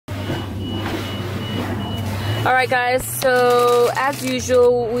Alright guys, so as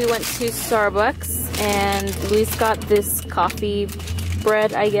usual we went to Starbucks and Luis got this coffee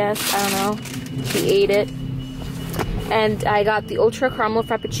bread, I guess, I don't know. He ate it. And I got the ultra caramel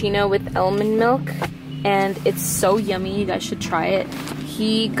frappuccino with almond milk and it's so yummy, you guys should try it.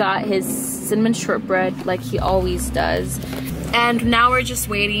 He got his cinnamon shortbread like he always does. And now we're just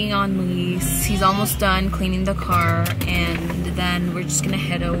waiting on Luis. He's almost done cleaning the car and then we're just gonna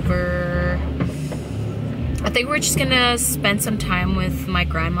head over. I think we're just gonna spend some time with my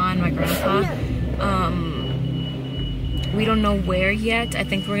grandma and my grandpa. We don't know where yet. I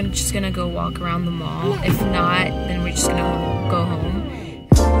think we're just gonna go walk around the mall. If not, then we're just gonna go home.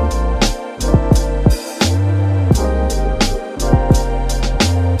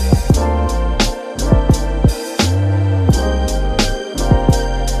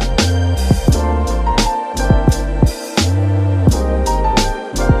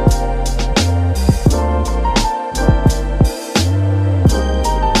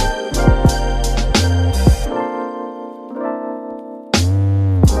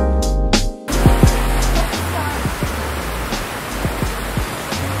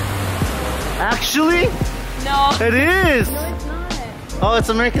 Actually? No. It is! No, it's not. Oh, it's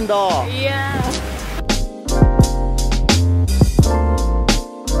American Doll. Yeah.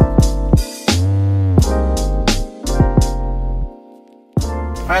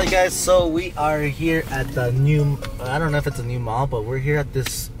 Alright guys, so we are here at the new, I don't know if it's a new mall, but we're here at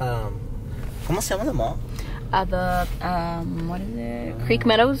this, ¿cómo se llama the mall? The, what is it? Creek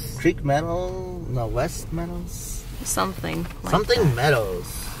Meadows? Creek Meadows, no, West Meadows? Something. Like Something that.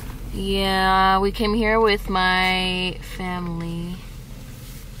 Meadows. Yeah, we came here with my family.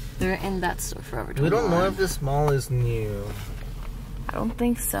 They're in that store forever. We don't know if this mall is new. I don't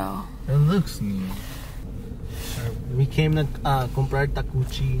think so. It looks new. We came to comprar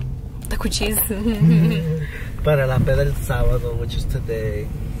tacuchi. Tacuchis. Para la peda del sábado, which is today.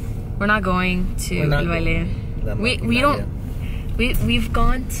 We're not going to El Baile. We've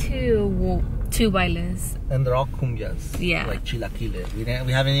gone to 2 bailes. And they're all cumbias. Yeah. Like chilaquiles. We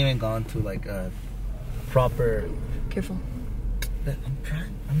haven't even gone to like a proper. Careful. I'm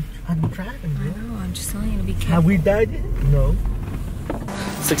trying. I know, I'm just telling you to be careful. Have we died yet? No.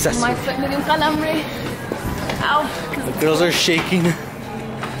 Successful. My foot made un calambre. Ow. The girls are shaking.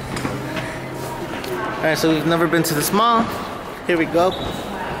 Alright, so we've never been to this mall. Here we go.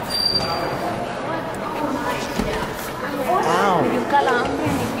 Wow.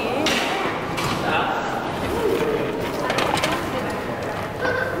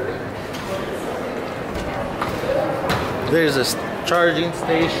 There's a charging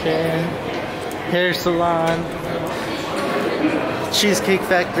station, hair salon, cheesecake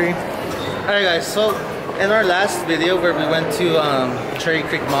factory. Alright guys, so in our last video where we went to Cherry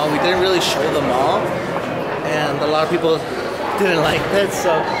Creek Mall, we didn't really show the mall and a lot of people didn't like that,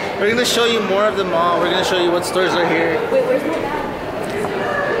 so we're going to show you more of the mall. We're going to show you what stores are here. Wait, where's my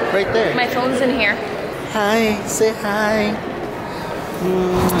bag? Right there. My phone's in here. Hi, say hi.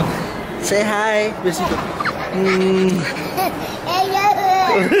 Say hi. Besito.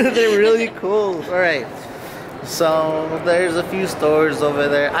 They're really cool. Alright. So there's a few stores over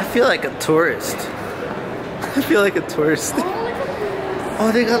there. I feel like a tourist. I feel like a tourist.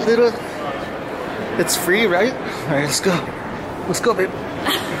 Oh, they got little. It's free, right? Alright, let's go. Let's go, babe.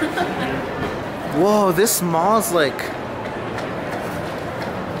 Whoa, this mall's like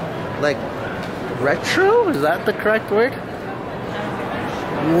retro? Is that the correct word?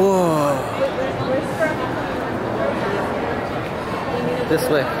 Whoa. This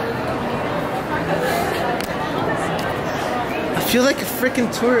way. I feel like a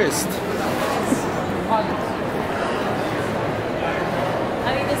freaking tourist. I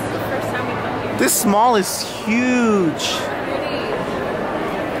mean, this is the first time we come here. This mall is huge.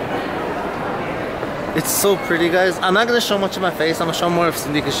 It's so pretty, guys. I'm not gonna show much of my face. I'm gonna show more of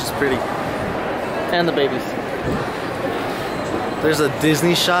Cindy because she's pretty. And the babies. There's a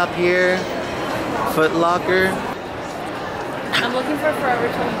Disney shop here. Foot Locker. I'm looking for Forever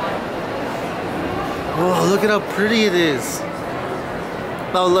 21. Oh, look at how pretty it is.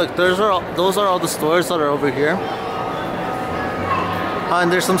 Oh, look, those are all the stores that are over here. And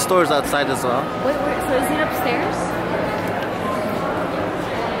there's some stores outside as well. Wait, so is it upstairs?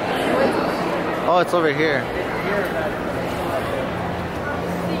 Oh, it's over here.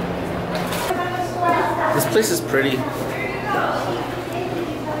 This place is pretty.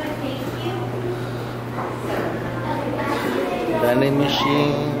 Vending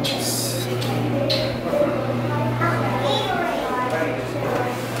machines.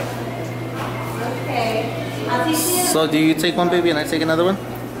 So do you take one, baby, and I take another one?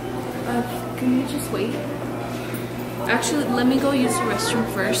 Can you just wait? Actually, let me go use the restroom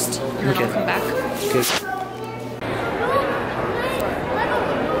first, and then I'll come back. Okay.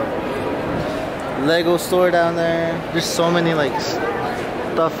 Lego store down there. There's so many like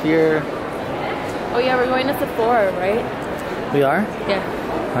stuff here. Oh yeah, we're going to Sephora, right? We are? Yeah.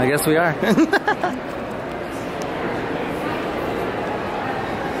 I guess we are.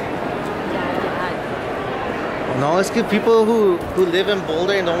 No, it's good. People who live in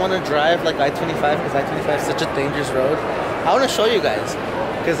Boulder and don't want to drive like I-25 because I-25 is such a dangerous road. I want to show you guys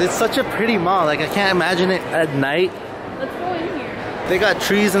because it's such a pretty mall. Like I can't imagine it at night. Let's go in here. They got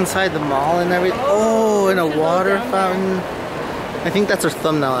trees inside the mall and everything. Oh, and a water fountain. I think that's our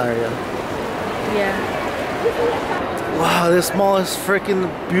thumbnail area. Yeah. Wow, this mall is freaking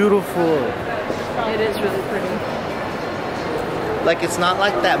beautiful. It is really pretty. Like it's not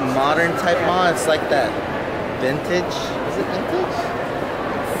like that modern type mall. It's like that vintage. Is it vintage?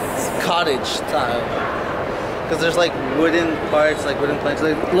 It's cottage style. Because there's like wooden parts, like wooden planks.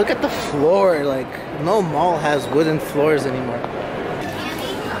 Like, look at the floor. Like no mall has wooden floors anymore.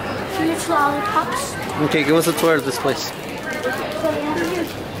 Huge lollipops. Okay, give us a tour of this place.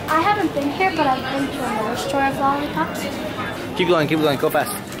 I haven't been here, but I've been to another store of lollipops. Keep going, go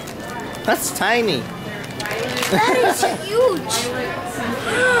fast. That's tiny. That is huge.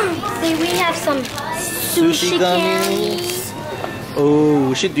 See, we have some sushi candies. Oh,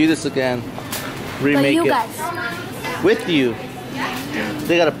 we should do this again. Remake But you it. guys. With you.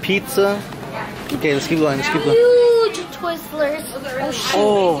 They got a pizza. Okay, let's keep going, Huge Twizzlers. Oh, shoot.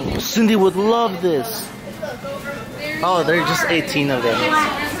 Oh, Cindy would love this. Oh, there are just 18 of them.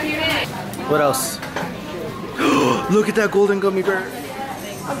 What else? Look at that golden gummy bear.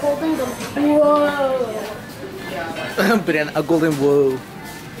 A golden gum. Whoa. Brian, a golden whoa.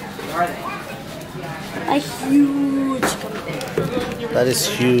 A huge gummy bear. That is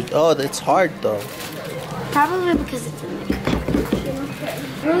huge. Oh, it's hard though. Probably because it's in the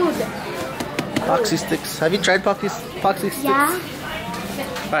rude. Poxy sticks. Have you tried Poxy sticks? Yeah.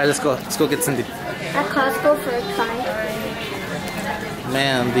 Alright, let's go. Let's go get Cindy. At Costco for a try.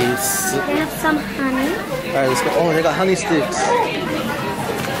 Man, these. They have some honey. Alright, let's go. Oh, they got honey sticks.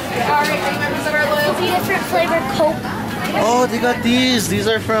 Different flavored Coke. Oh, they got these. These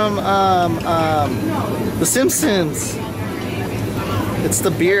are from The Simpsons. It's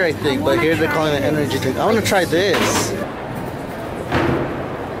the beer, I think, but here they're calling it energy drink. I want to try this.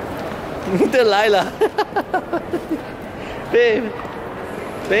 Delilah. Babe.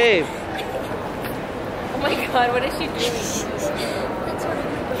 Babe. Oh my god, what is she doing?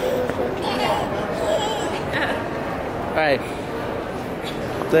 Alright.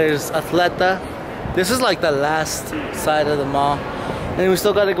 There's Athleta. This is like the last side of the mall. And we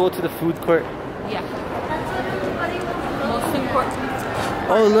still gotta go to the food court. Yeah. Most important.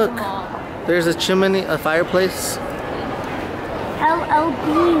 Oh look. There's a chimney, a fireplace. LL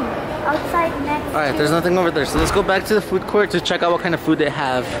Bean. Outside next. Alright, there's nothing over there. So let's go back to the food court to check out what kind of food they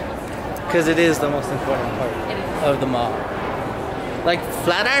have. Because it is the most important part of the mall. Like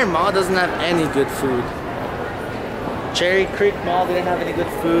Flatiron Mall doesn't have any good food. Cherry Creek Mall didn't have any good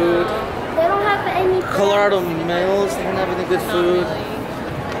food. They don't have any. Colorado Mills didn't have any good food.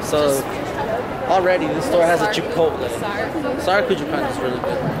 So already this store has a Chipotle. Sarakujupan is really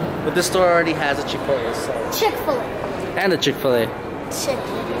good. But this store already has a Chipotle. So. Chick-fil-A. And a Chick-fil-A.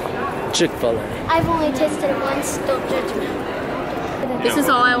 Chick-fil-A. Chick-fil-A. I've only tasted it once. Don't judge me. This is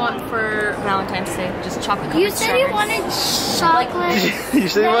all I want for Valentine's Day. Just chocolate. You said you wanted chocolate. You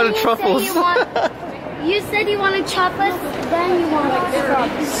said you wanted truffles. You said you wanted chocolate, then you wanted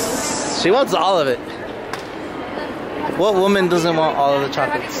truffles. She wants all of it. What woman doesn't want all of the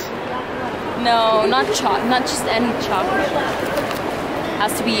chocolates? No, not just any chocolate.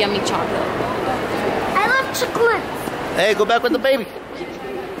 Has to be yummy chocolate. I love chocolate. Hey, go back with the baby.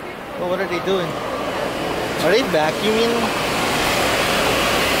 Well, what are they doing? Are they vacuuming?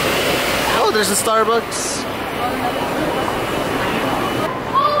 Oh, there's a Starbucks.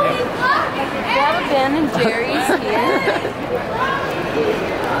 They have a Ben and Jerry's here.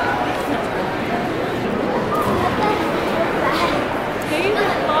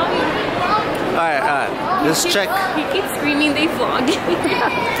 Alright. Let's check. He keeps screaming they vlogging.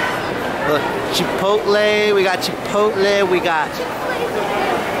 Look, Chipotle. We got Chipotle. We got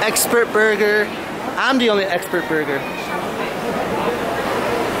Expert Burger. I'm the only Expert Burger.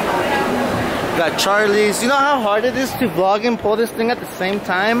 Got Charlie's. You know how hard it is to vlog and pull this thing at the same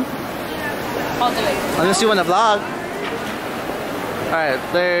time? I'll do it. Unless you want to vlog. Alright,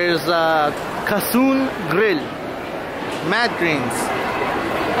 there's Kasoon Grill, Mad Greens,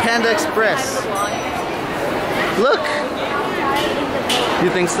 Panda Express. Look! You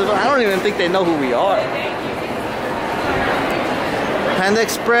think so? I don't even think they know who we are. Panda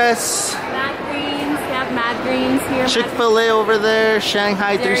Express. Mad Greens. They have Mad Greens here. Chick-fil-A over there.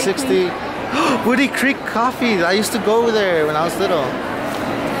 Shanghai Dairy 360. Woody Creek Coffee. I used to go over there when I was little.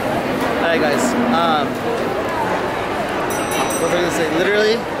 Alright guys. What was I gonna say?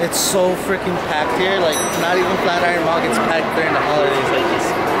 Literally, it's so freaking packed here. Like, not even Flatiron Mall gets packed during the holidays like this.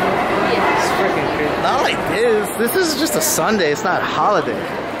 It's freaking crazy. Not like this. This is just a Sunday. It's not a holiday.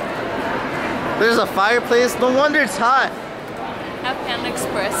 There's a fireplace. No wonder it's hot. Have Panda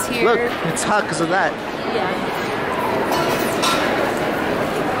Express here. Look, it's hot because of that. Yeah.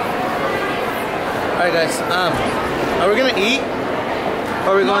 Alright guys, are we gonna eat?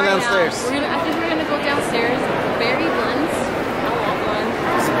 Or are we going downstairs? I think we're gonna go downstairs. Berry buns. I want one.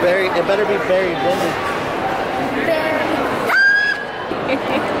 It's berry, it better be berry blended.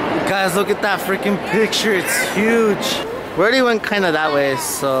 Guys, look at that freaking picture. It's huge. We already went kind of that way,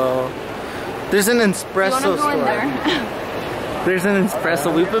 so there's an espresso You wanna go store. in there? There's an espresso.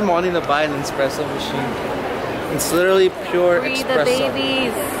 We've been wanting to buy an espresso machine. It's literally pure Free espresso. the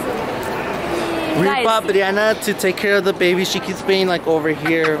babies. We Guys. bought Brianna to take care of the baby. She keeps being like over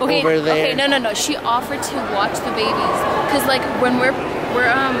here, over there. Okay, no. She offered to watch the babies, cause like when we're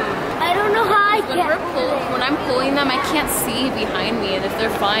I don't know how I get. when I'm pulling them, I can't see behind me, and if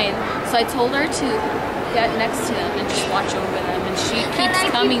they're fine, so I told her to get next to them and just watch over them, and she keeps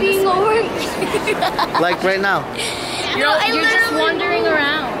coming this way. Like right now. You're just wandering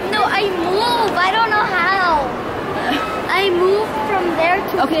around. No, I move. I don't know how. I move from there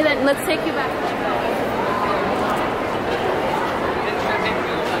to. Okay, then let's take you back.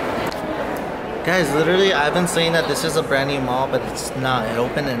 Guys, literally, I've been saying that this is a brand new mall, but it's not. It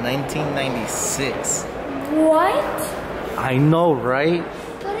opened in 1996. What? I know, right?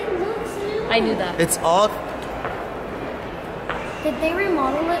 But it looks new. I knew that. It's all... Did they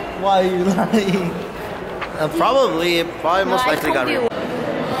remodel it? Why are you lying? Probably. It probably most likely got rid.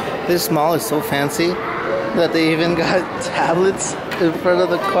 This mall is so fancy that they even got tablets in front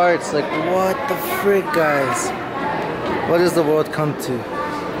of the carts. Like, what the frick, guys? What does the world come to?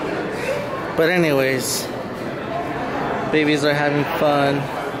 But anyways, babies are having fun.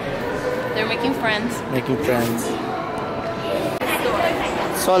 They're making friends. Making friends.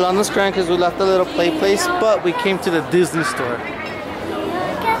 So Alana's crying because we left the little play place, but we came to the Disney store.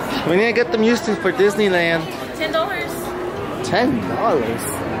 We need to get them used to for Disneyland. $10.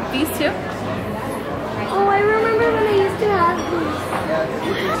 $10? These two? Oh, I remember when I used to have these.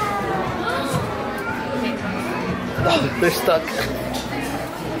 Oh, they're stuck.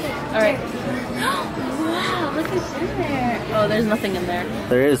 Alright. Wow, look what's in there. Oh, there's nothing in there.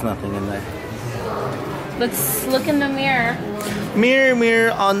 There is nothing in there. Let's look in the mirror. Mirror,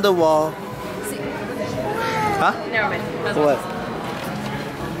 mirror on the wall. See. Huh? Never mind. That's What?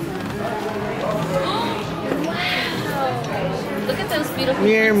 Wow. Look at those beautiful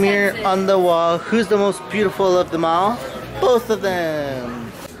Mirror, mirror princesses. on the wall. Who's the most beautiful of them all? Both of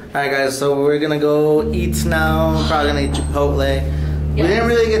them. Alright guys, so we're gonna go eat now. Probably gonna eat Chipotle. We didn't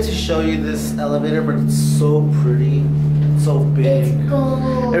really get to show you this elevator, but it's so pretty. It's so big. Go.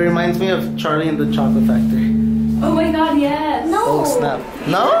 It reminds me of Charlie and the Chocolate Factory. Oh my god, yes. No. Oh snap.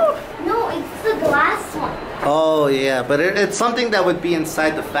 No? No, it's the glass one. Oh yeah, but it's something that would be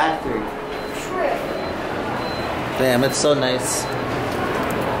inside the factory. True. Damn, it's so nice.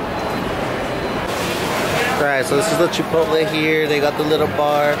 Alright, so this is the Chipotle here. They got the little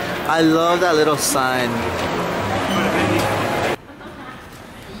bar. I love that little sign.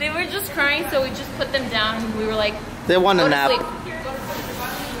 They were just crying, so we just put them down. We were like, They want a go to nap. sleep.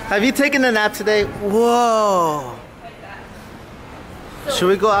 Have you taken a nap today? Whoa. Should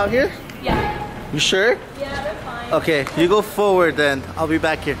we go out here? Yeah. You sure? Yeah, they're fine. Okay, you go forward then. I'll be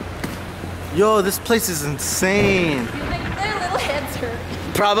back here. Yo, this place is insane. Their little heads hurt.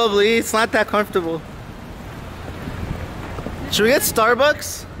 Probably. It's not that comfortable. Should we get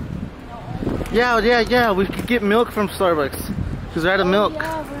Starbucks? Yeah. We could get milk from Starbucks. Because we're out of milk.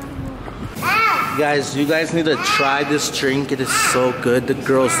 Guys, you guys need to try this drink. It is so good. The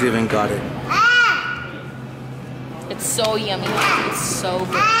girls even got it. It's so yummy. It's so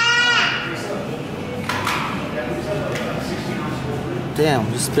good. Damn,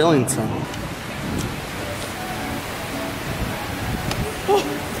 I'm just spilling some.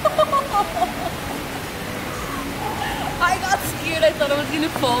 I got scared. I thought I was gonna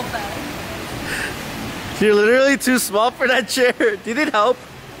fall back. You're literally too small for that chair. Do you need help?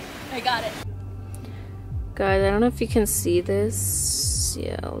 I got it. Guys, I don't know if you can see this.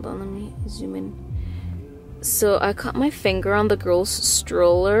 Yeah, hold on, let me zoom in. So I caught my finger on the girl's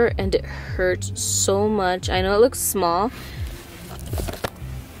stroller and it hurt so much. I know it looks small.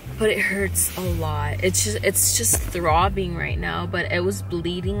 but it hurts a lot. It's just throbbing right now, but it was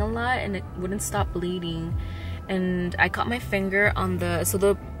bleeding a lot and it wouldn't stop bleeding. And I caught my finger on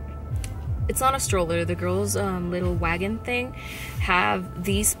it's not a stroller, the girls' little wagon thing have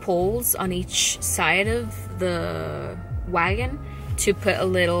these poles on each side of the wagon to put a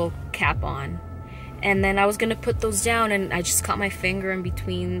little cap on. And then I was gonna put those down and I just caught my finger in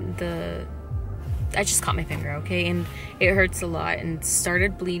between I just caught my finger, okay? And it hurts a lot and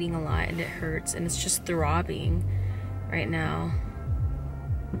started bleeding a lot and it hurts and it's just throbbing right now.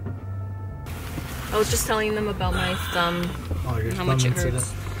 I was just telling them about my thumb and how much it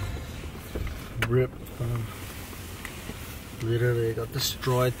hurts. Ripped thumb. Literally got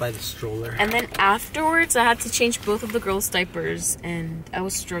destroyed by the stroller. And then afterwards, I had to change both of the girls' diapers and I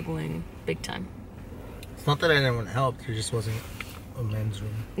was struggling big time. It's not that anyone helped, there just wasn't a men's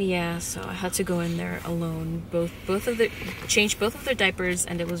room. Yeah, so I had to go in there alone. Change both of their diapers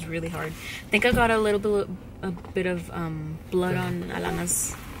and it was really hard. I think I got a bit of blood on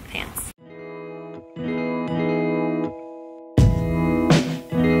Alana's pants.